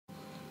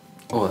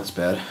Oh, that's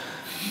bad.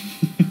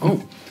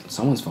 Oh,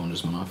 someone's phone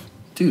just went off.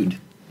 Dude.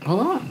 Hold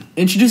on.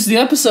 Introduce the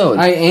episode.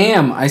 I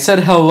am. I said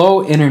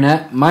hello,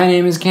 Internet. My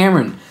name is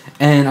Cameron,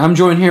 and I'm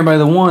joined here by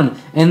the one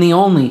and the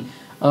only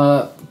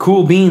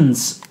Cool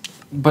Beans,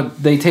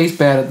 but they taste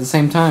bad at the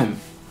same time.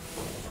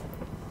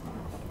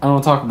 I don't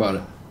want to talk about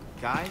it.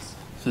 Guys?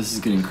 This is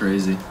getting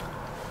crazy.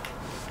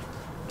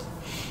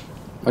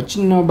 What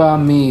you know about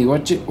me?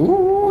 What you...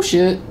 Ooh,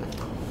 shit.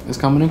 It's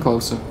coming in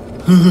closer.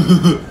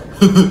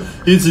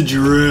 It's a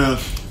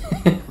giraffe.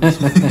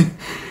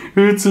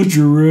 It's a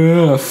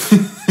giraffe.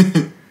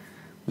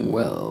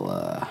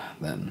 Well,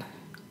 then.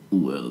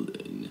 Well,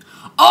 then.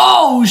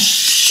 Oh,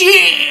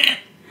 shit!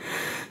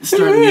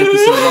 Starting the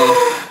episode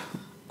off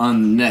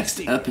on the next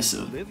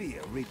episode.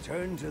 Olivia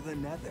returned to the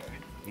Nether.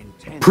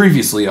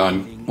 Previously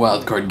on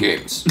Wildcard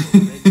Games.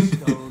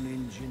 Redstone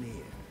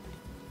engineer.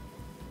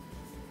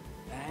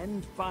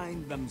 And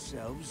find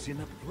themselves in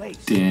a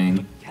place Dang.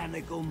 of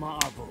mechanical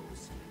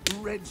marvels.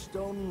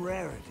 Redstone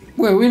rarity.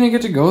 Wait, we didn't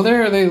get to go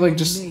there? Or they, like,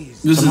 just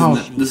somehow...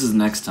 This is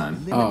next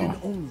time. Oh.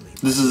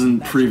 This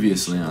isn't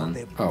previously on.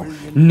 Oh.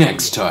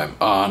 Next time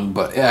on,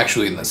 but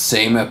actually in the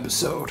same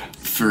episode.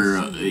 For,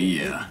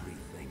 yeah.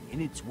 Everything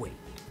in its wake.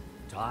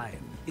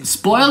 Time is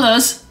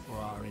Spoilers! for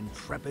our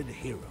intrepid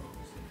heroes.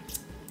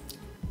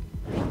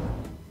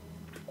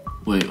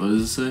 Wait, what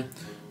does it say?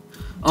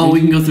 Oh,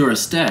 we can go through our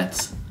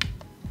stats.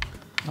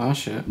 Oh,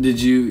 shit. Did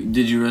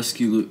you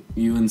rescue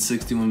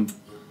UN61?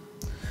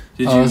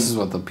 Did Oh, you? this is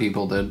what the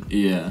people did.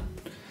 Yeah.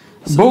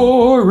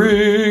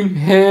 Boring!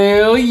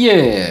 Hell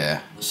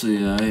yeah! So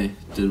yeah, I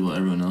did what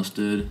everyone else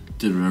did.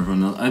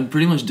 I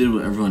pretty much did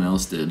what everyone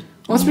else did.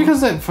 Well, it's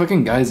because that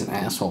fucking guy's an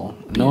asshole.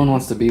 No one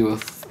wants to be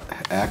with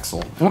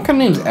Axel. And what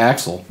kind of name's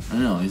Axel? I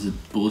don't know, he's a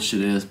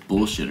bullshit-ass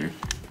bullshitter.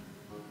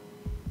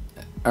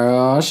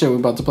 Shit, we're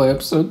about to play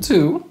episode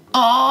 2.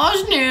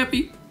 Aw,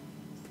 snappy!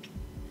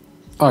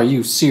 Are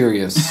you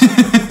serious?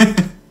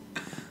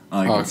 Oh,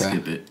 I can Okay.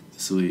 skip it.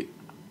 Sweet.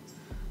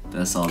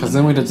 That's all. Because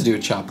then we'd have to do a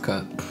chop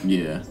cut.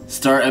 Yeah.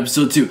 Start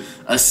episode 2.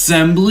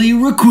 Assembly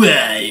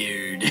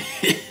required.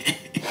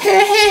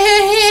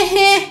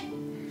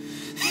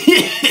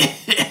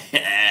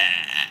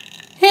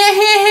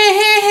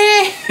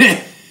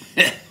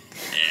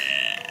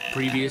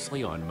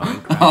 Previously on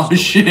Minecraft. Oh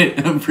shit!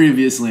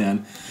 Previously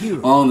on.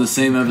 All in the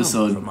same Come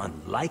episode. From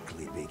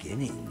unlikely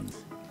beginnings.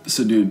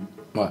 So, dude,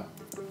 What?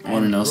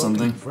 want to know Broken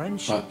something?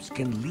 Friendships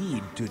can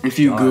lead to If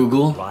you dark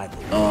Google,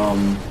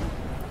 rivalry.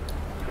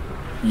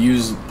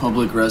 use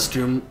public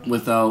restroom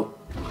without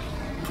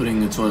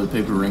putting a toilet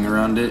paper ring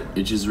around it,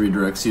 it just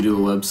redirects you to a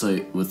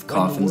website with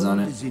coffins on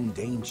When the world it is in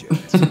danger,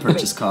 to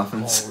purchase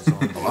coffins.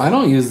 falls on I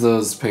don't use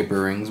those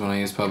paper rings when I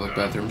use public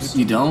bathrooms.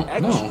 You don't?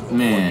 No.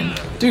 Man,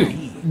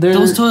 Dude, they're...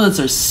 those toilets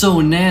are so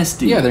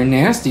nasty. Yeah, they're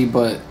nasty,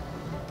 but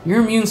your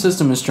immune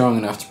system is strong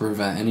enough to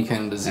prevent any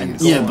kind of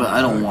disease. Yeah, but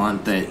I don't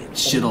want that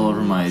shit all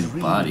over my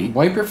body.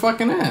 Wipe your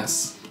fucking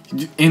ass.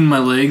 In my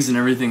legs and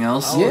everything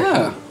else.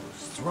 Yeah.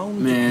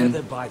 thrown Man.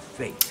 together by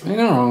fate, Ain't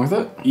nothing wrong with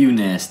it. You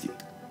nasty.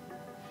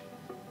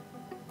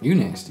 You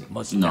nasty.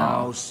 must No.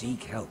 now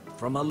seek help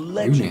from a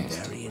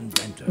legendary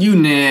inventor. You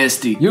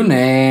nasty. You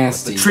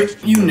nasty. Trick,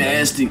 you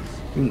nasty.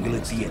 Will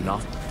it be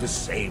enough to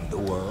save the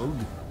world?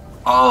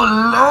 Oh,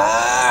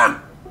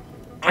 Lord!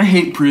 I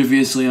hate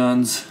previously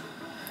ons.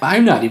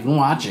 I'm not even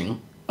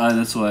watching.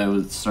 That's why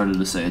I started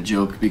to say a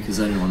joke, because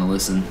I didn't want to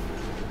listen.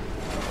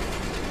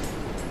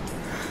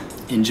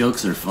 And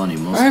jokes are funny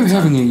most I'm of the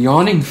time. having a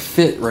yawning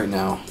fit right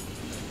now.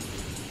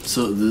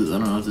 So, I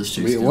don't know if this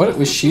chick's Wait, doing. what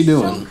was she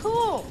doing? So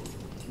cool.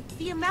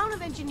 The amount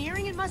of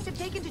engineering it must have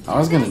taken to do I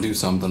was gonna this. do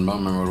something, but I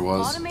don't remember what it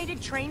was.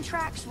 Automated train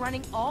tracks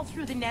running all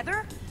through the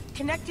Nether,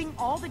 connecting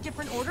all the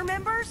different order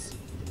members.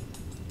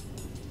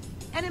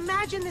 And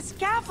imagine the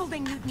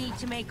scaffolding you'd need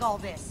to make all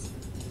this.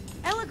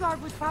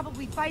 Eligard was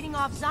probably fighting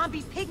off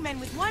zombie pigmen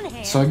with one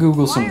hand. So I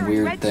googled some wiring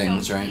weird redstone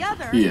things, with right? the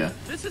other. Yeah.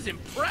 This is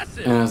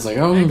impressive. And I was like,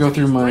 oh, I'm gonna go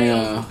through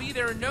my Be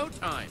there in no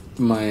time.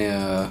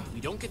 my We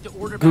don't get to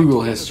order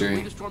Google back together,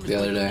 history the Storm is the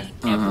other gonna day.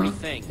 eat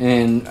everything.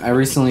 and I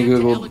recently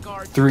googled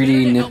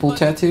 3D nipple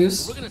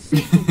tattoos. We're gonna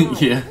save the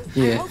world. Yeah.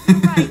 Yeah. I hope you're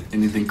right.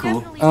 Anything cool?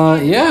 Definitely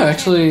stand Yeah, by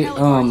actually,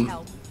 Eligard's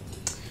help.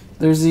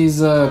 There's these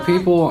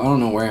people, I don't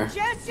know where,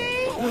 Jesse!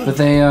 but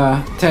they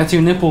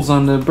tattoo nipples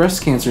onto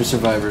breast cancer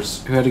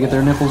survivors who had to get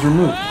their nipples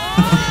removed.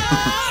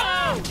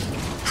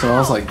 So I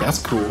was like, that's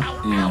cool.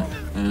 Yeah,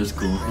 that is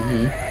cool.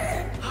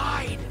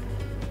 Hide.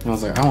 I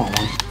was like, I want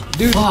one.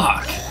 Dude,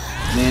 Fuck!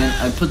 Man,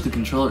 I put the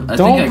controller. I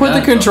think I don't put got the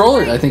it, though.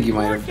 controller. I think you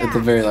might have at the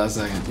very last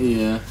second.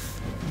 Yeah.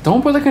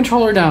 Don't put the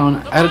controller down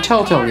at a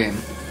Telltale game.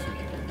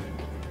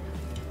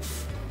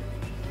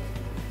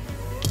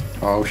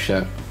 Oh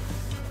shit.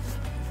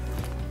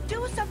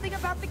 Do something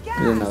about the gas!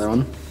 Here's another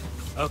one.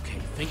 Okay,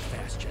 think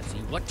fast, Jesse.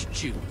 What to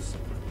choose?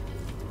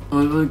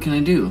 What can I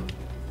do?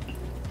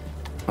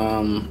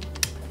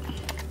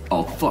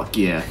 Oh, fuck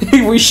yeah.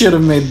 We should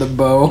have made the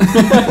bow.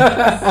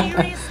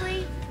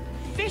 Seriously?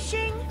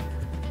 Fishing?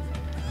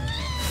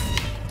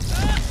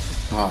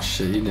 Oh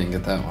shit, you didn't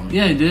get that one.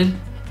 Yeah, I did.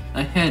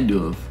 I had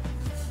to have.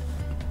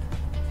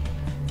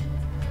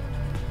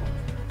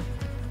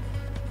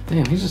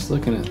 Damn, he's just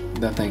looking at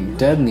that thing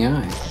dead in the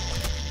eye.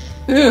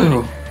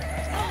 Ew.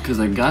 Cause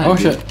I got it. Oh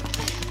dude. shit.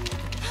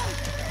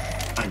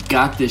 I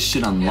got this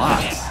shit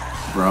unlocked,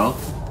 bro.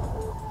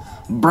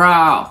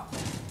 Bro.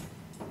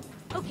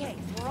 Okay,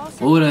 we're all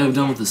set What would to I go have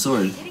done again. with the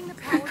sword? Hitting the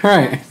power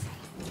Right.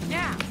 source.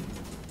 Now.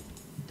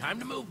 Time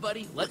to move,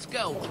 buddy. Let's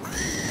go.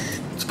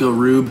 Let's go,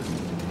 Rube.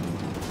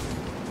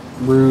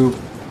 Rube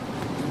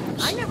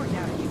I never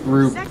doubted you for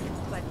Rube. a second,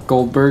 but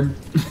Goldberg.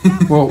 that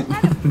was Whoa.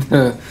 incredible.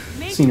 The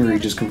Maybe scenery we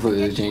have just a chance to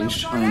completely get to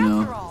changed. Elgard I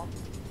know. after all.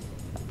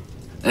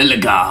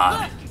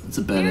 Eligard. Look, It's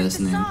a here's badass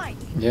the name. sign.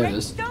 Yeah, it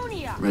is.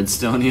 redSTONEdia.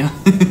 redSTONEdia.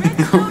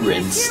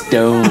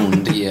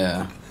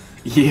 redSTONEDia.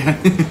 Yeah.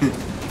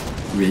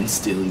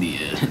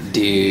 redSTONEdia.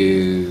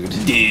 Dude.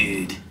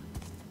 Dude.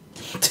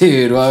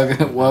 Dude,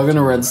 welcome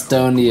to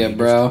redSTONEDia,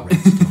 bro.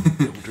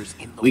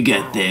 We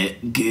got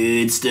that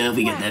good stuff,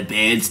 we got that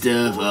bad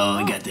stuff, oh,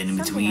 we got that in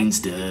between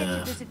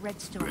stuff.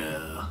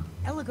 Bro.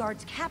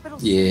 Elgard's capital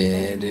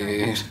Yeah,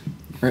 dude.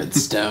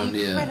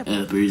 redSTONEDia.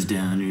 Uppers,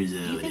 downers, Do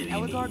you think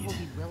whatever Elgard you will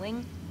be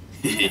willing?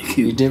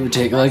 You need. ever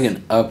take like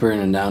an upper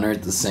and a downer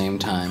at the same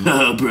time?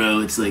 Oh, bro,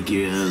 it's like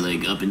you're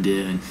like up and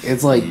down.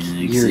 It's like Yeah,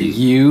 you're see.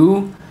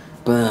 you,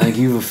 but like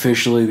you've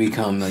officially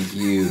become like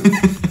you.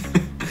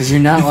 Because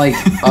you're not like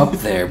up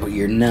there, but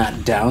you're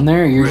not down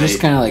there. You're just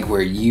Right. kind of like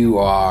where you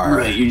are.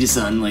 Right, you're just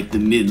on like the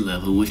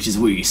mid-level, which is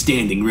where you're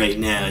standing right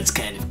now. It's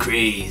kind of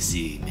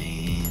crazy,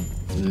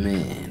 man.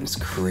 Man, it's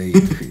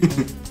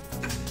crazy.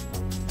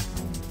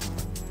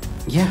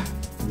 Yeah,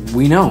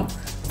 we know.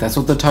 That's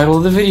what the title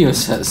of the video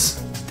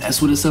says.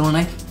 That's what it said when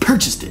I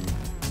purchased it.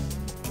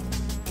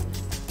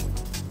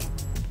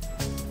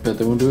 Bet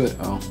they won't do it.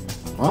 Oh.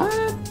 What?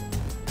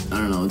 I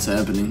don't know what's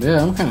happening.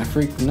 Yeah, I'm kind of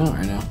freaking out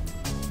right now.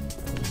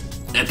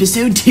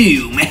 Episode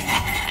 2,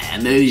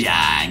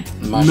 Mojang.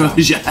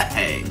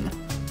 Mahjong.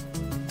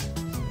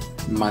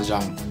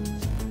 Mojang.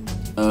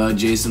 Mahjong.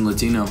 Jason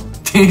Latino.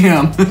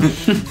 Damn.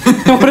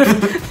 What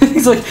if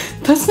he's like,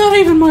 that's not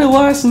even my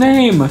last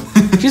name.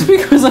 Just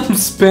because I'm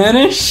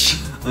Spanish?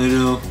 I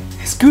know.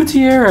 It's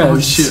Gutierrez. Oh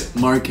shit,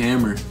 Mark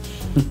Hammer.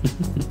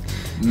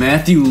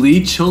 Matthew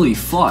Leach, holy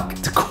fuck.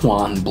 It's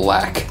Quan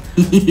Black.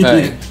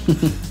 Hey.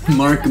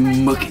 Mark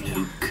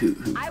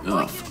Muckinoku. I Oh,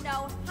 want you to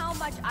know how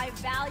much I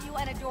value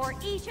and adore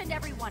each and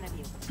every one of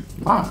you.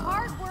 Wow.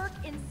 Hard work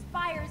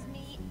inspires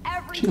me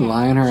every She day.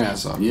 lying her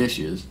ass off. yeah,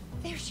 she is.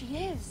 There she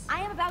is.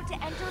 I am about to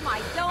enter my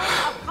zone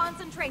of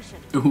concentration.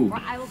 Ooh.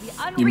 Where I will be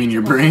You mean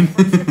your unreachable brain?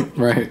 for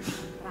typical Right.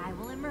 people. But I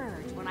will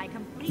emerge when I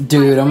complete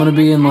Dude, my I'm gonna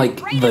be in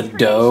latest like and the greatest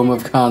dome of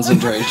creation.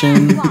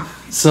 concentration.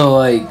 So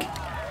like,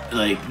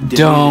 Like,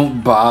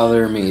 don't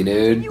bother me,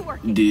 Continue dude.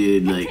 working,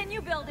 Dude, like,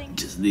 continue building,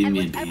 just leave and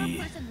me whichever be.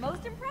 person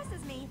most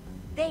impresses me,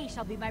 they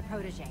shall be my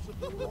protege.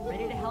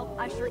 Ready to help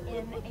usher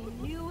in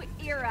a new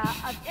era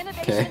of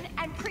innovation Okay.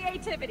 and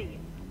creativity.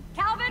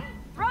 Calvin,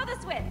 throw the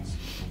switch.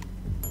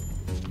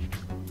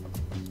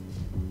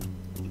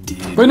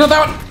 Dude. Wait, not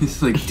that one.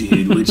 It's like,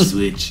 dude, which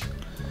switch?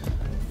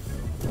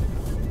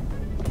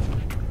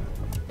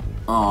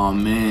 Oh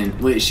man.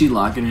 Wait, is she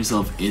locking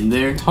herself in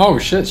there? Oh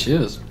shit, she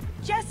is.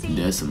 Jesse,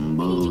 That's some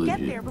we need to get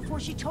bullshit. there before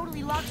she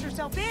totally locks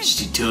herself in.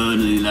 She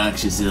totally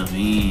locks herself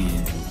in.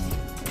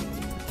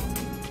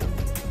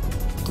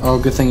 Oh,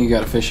 good thing you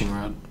got a fishing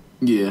rod.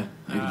 Yeah,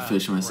 I can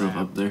fish myself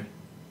crap. up there.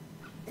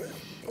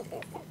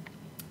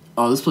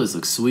 Oh, this place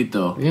looks sweet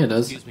though. Yeah, it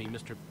does. Excuse me,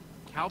 Mr.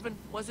 Calvin,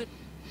 was it?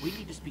 We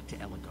need to speak to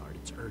Elgard.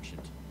 It's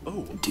urgent.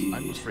 Oh, Dude.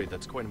 I'm afraid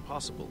that's quite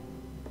impossible.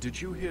 Did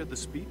you hear the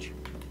speech?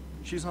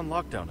 She's on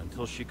lockdown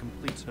until she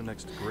completes her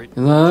next great...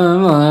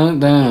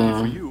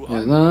 Lockdown. For you, How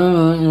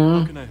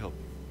How can I help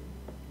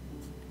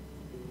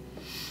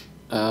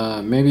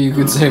you? maybe you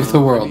could save the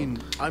I world. mean,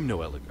 I'm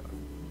no Elgar,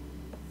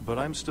 but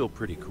I'm still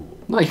pretty cool.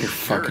 Like you're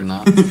fucking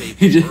not. Save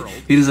he the just world.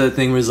 he does that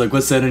thing where he's like,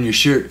 "What's that on your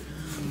shirt?"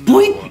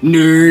 Boink,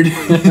 nerd.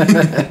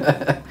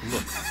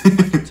 Look,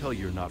 I can tell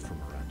you're not from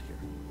around here.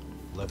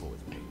 Level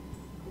with me.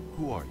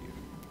 Who are you?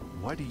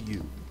 Why do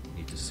you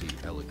need to see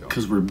Elgar?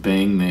 Cause we're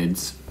bang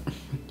maids.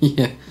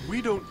 Yeah.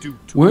 We don't do...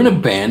 We're in a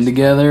band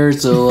together,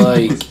 so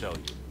like, Tell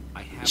you.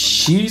 I have a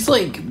she's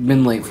like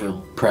been late for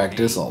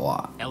practice a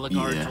lot.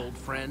 Elgard's Yeah. old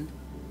friend.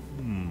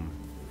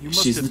 You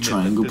must She's the admit that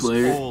triangle this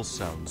player. all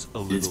sounds a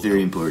little It's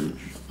very important.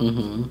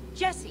 Mm-hmm.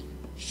 Jesse,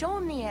 show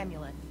him the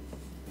amulet.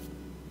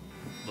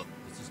 Look,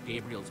 this is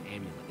Gabriel's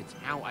amulet. It's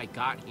how I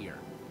got here.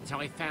 It's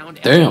how I found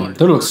Damn, Elgard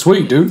that looks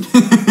sweet, dude.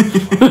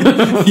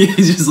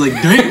 He's just like,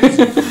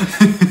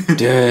 dang.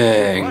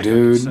 Dang, Right,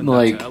 dude. send that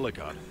Like, to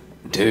Elgar.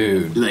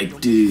 dude. Like,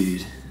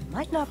 dude.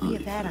 Might not be a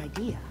bad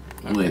idea.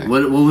 Wait, Okay.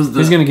 what was the?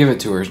 He's gonna give it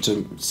to her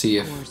to see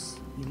Of if course,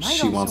 you might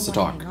she also wants to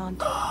wanna talk. hang on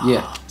to it.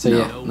 Yeah. Say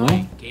yeah. No No?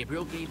 way.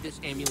 Gabriel gave this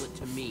amulet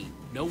to me.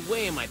 No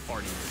way am I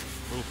parting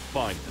with it. Well,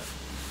 fine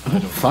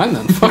then. Fine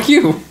then. Fuck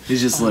you. He's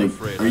just I'm like,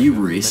 afraid are I you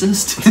have many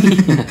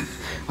racist?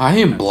 I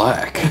am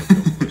black. No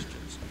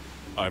questions.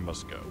 I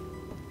must go.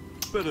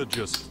 Better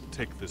just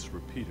take this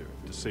repeater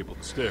and disable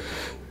the stair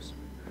controls.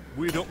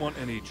 We don't want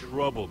any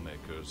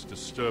troublemakers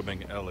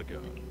disturbing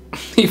Elgar.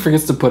 He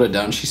forgets to put it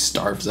down. She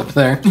starves up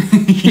there.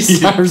 He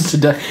starves to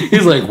death.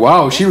 He's like,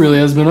 wow, she really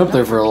has been up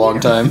there for a long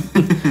time.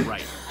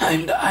 Right.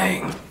 I'm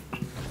dying.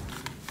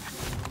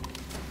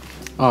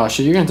 Oh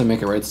shit, you're gonna have to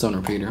make a redstone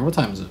repeater. What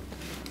time is it?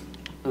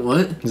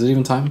 What? Is it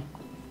even time?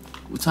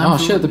 What time? Oh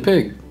shit, the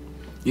pig.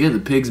 Yeah, the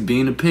pig's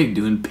being a pig,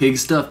 doing pig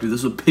stuff, dude.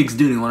 This is what pigs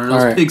do. You want to know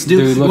what Alright, pigs do?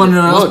 dude, You look want to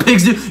at- know what look.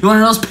 pigs do? You want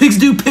to know what pigs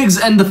do? Pigs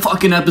end the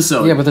fucking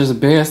episode. Yeah, but there's a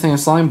big ass thing of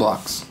slime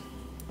blocks.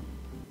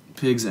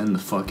 Pigs end the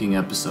fucking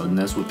episode, and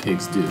that's what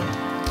pigs do.